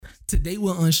Today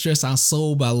we'll unstress our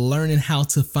soul by learning how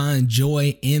to find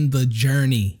joy in the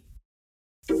journey.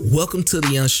 Welcome to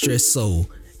the Unstressed Soul,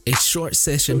 a short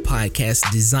session podcast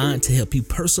designed to help you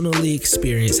personally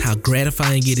experience how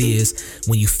gratifying it is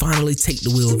when you finally take the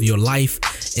wheel of your life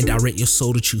and direct your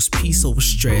soul to choose peace over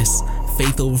stress,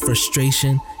 faith over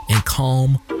frustration, and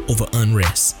calm over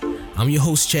unrest. I'm your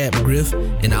host, Chad McGriff,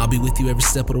 and I'll be with you every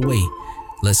step of the way.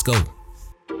 Let's go.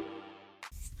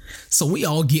 So we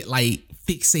all get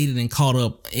fixated and caught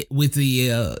up with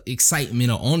the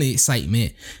excitement or on the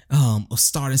excitement of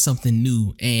starting something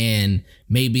new and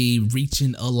maybe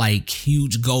reaching a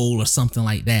huge goal or something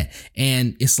like that.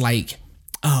 And it's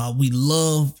we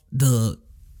love the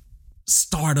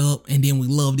startup and then we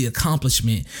love the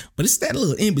accomplishment, but it's that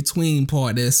little in between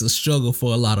part that's a struggle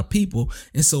for a lot of people.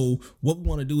 And so what we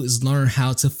want to do is learn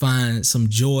how to find some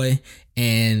joy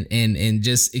and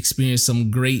just experience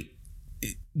some great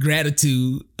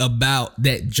gratitude about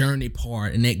that journey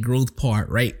part and that growth part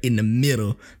right in the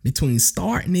middle between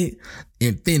starting it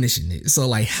and finishing it. So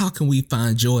how can we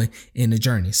find joy in the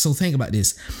journey? So think about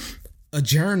this. A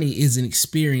journey is an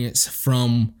experience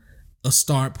from a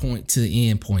start point to the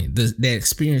end point. That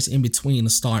experience in between the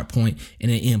start point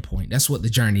and the end point. That's what the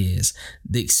journey is.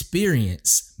 The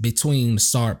experience between the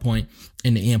start point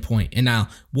and the end point. And now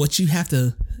what you have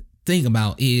to think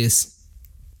about is,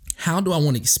 how do I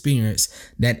want to experience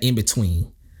that in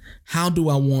between? How do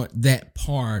I want that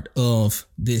part of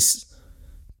this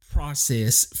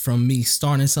process from me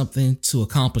starting something to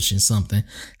accomplishing something?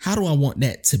 How do I want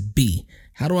that to be?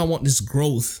 How do I want this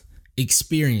growth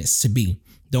experience to be?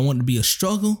 Do I want it to be a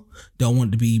struggle? Do I want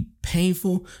it to be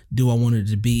painful? Do I want it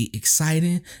to be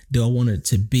exciting? Do I want it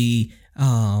to be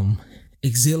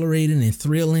exhilarating and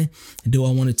thrilling? Do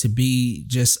I want it to be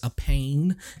just a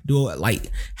pain?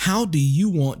 How do you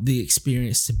want the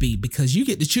experience to be? Because you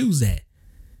get to choose that.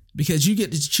 Because you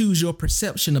get to choose your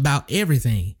perception about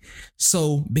everything.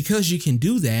 So because you can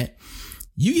do that,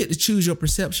 you get to choose your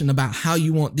perception about how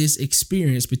you want this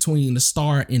experience between the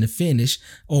start and the finish,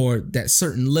 or that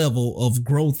certain level of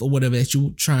growth or whatever that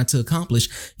you're trying to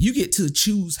accomplish. You get to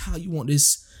choose how you want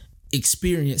this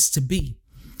experience to be.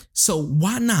 So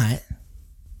why not,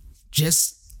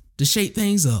 just to shake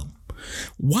things up,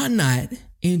 why not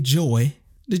enjoy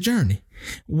the journey?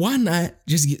 Why not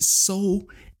just get so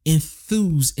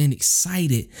enthused and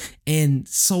excited and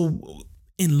so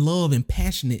in love and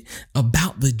passionate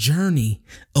about the journey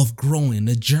of growing,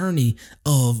 the journey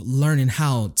of learning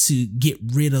how to get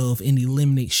rid of and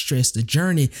eliminate stress, the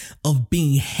journey of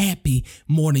being happy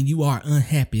more than you are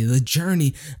unhappy, the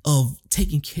journey of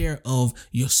taking care of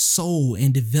your soul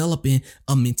and developing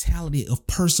a mentality of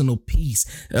personal peace.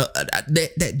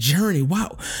 That journey,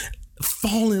 wow.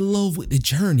 Fall in love with the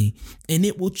journey and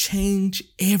it will change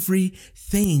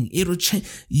everything. It'll change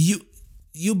you.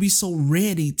 You'll be so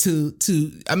ready the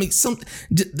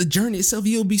journey itself,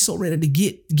 you'll be so ready to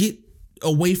get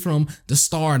away from the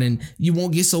start, and you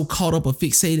won't get so caught up or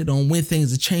fixated on when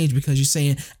things are changed, because you're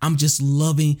saying, I'm just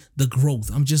loving the growth.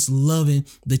 I'm just loving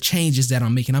the changes that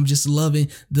I'm making. I'm just loving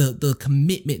the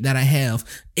commitment that I have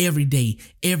every day,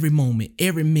 every moment,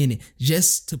 every minute,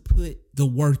 just to put the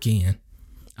work in.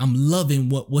 I'm loving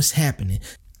what's happening.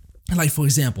 For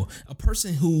example, a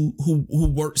person who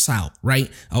works out, right?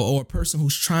 Or a person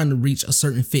who's trying to reach a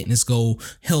certain fitness goal,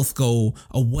 health goal,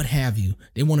 or what have you.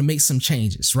 They want to make some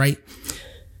changes, right?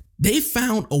 They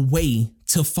found a way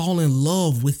to fall in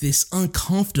love with this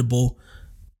uncomfortable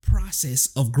process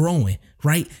of growing,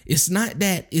 right? It's not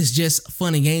that it's just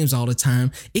fun and games all the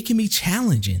time. It can be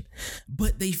challenging,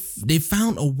 but they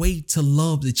found a way to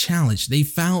love the challenge. They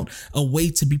found a way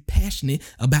to be passionate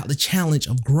about the challenge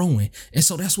of growing. And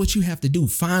so that's what you have to do.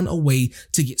 Find a way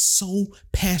to get so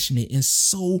passionate and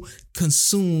so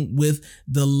consumed with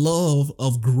the love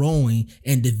of growing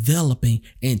and developing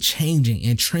and changing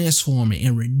and transforming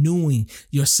and renewing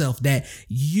yourself that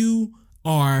you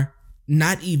are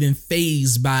not even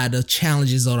fazed by the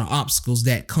challenges or the obstacles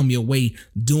that come your way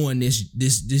during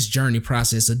this journey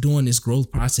process or during this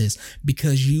growth process,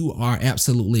 because you are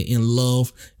absolutely in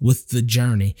love with the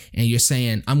journey and you're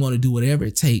saying, I'm going to do whatever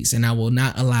it takes and I will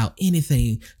not allow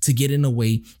anything to get in the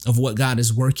way of what God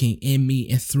is working in me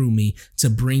and through me to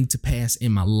bring to pass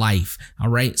in my life. All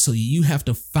right. So you have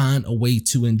to find a way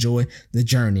to enjoy the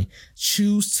journey.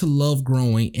 Choose to love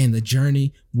growing, and the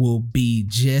journey will be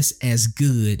just as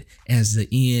good as the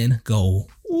end goal.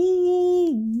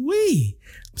 Ooh-wee.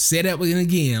 Say that one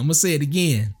again. I'm going to say it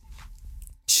again.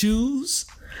 Choose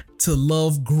to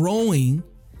love growing,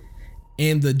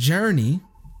 and the journey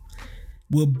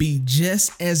will be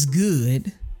just as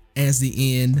good as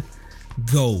the end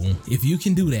goal. If you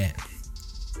can do that,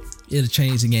 it'll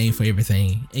change the game for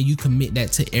everything. And you commit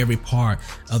that to every part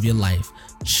of your life.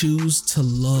 Choose to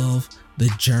love the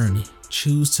journey.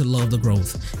 Choose to love the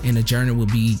growth, and the journey will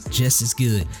be just as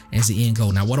good as the end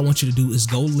goal. Now, what I want you to do is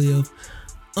go live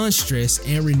unstressed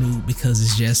and renewed, because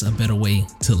it's just a better way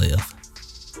to live.